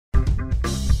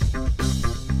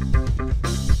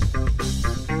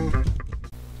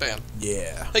Bam.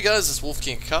 Yeah. Hey guys, it's Wolf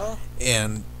King Ka.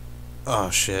 And oh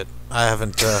shit, I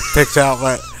haven't picked out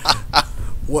my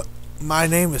what. My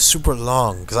name is super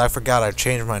long because I forgot I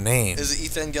changed my name. Is it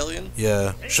Evangelion?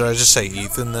 Yeah. Should I just say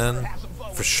Ethan then,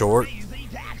 for short?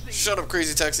 Shut up,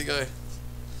 Crazy Taxi guy.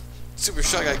 Super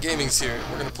Shy Guy Gaming's here.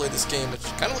 We're gonna play this game, which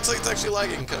kind of looks like it's actually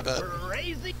lagging kind of bad.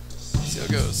 See how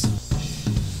it goes.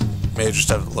 May just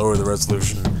have to lower the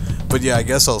resolution. But yeah, I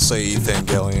guess I'll say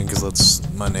Evangelion because that's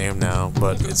my name now.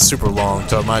 But it's super long,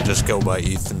 so I might just go by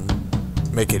Ethan.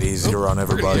 Make it easier on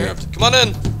everybody. Come on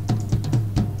in.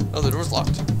 Oh, the door's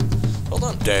locked. Hold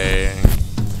on. Dang.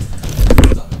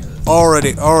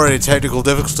 Already technical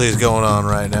difficulties going on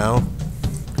right now.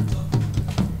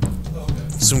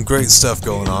 Some great stuff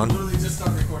going on.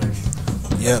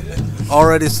 Yep.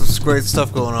 Already some great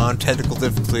stuff going on. Technical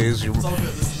difficulties. It's all good.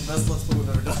 This is the best Let's Play we've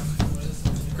ever done.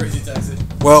 Crazy Taxi.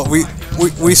 Well,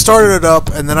 we started it up,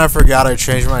 and then I forgot I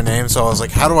changed my name, so I was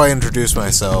like, how do I introduce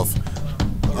myself?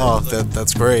 Oh,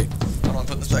 that's great. Hold on,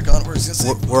 put this back on.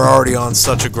 We're already on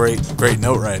such a great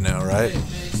note right now, right? Hey, man,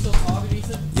 you still talking,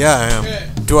 Ethan? Yeah, I am. Okay.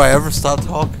 Do I ever stop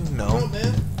talking? No. No,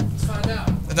 man. Let's find out.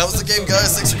 And that was the game,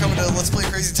 guys. Thanks for coming to Let's Play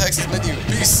Crazy Taxi's menu.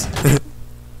 Peace.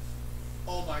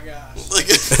 Oh my gosh.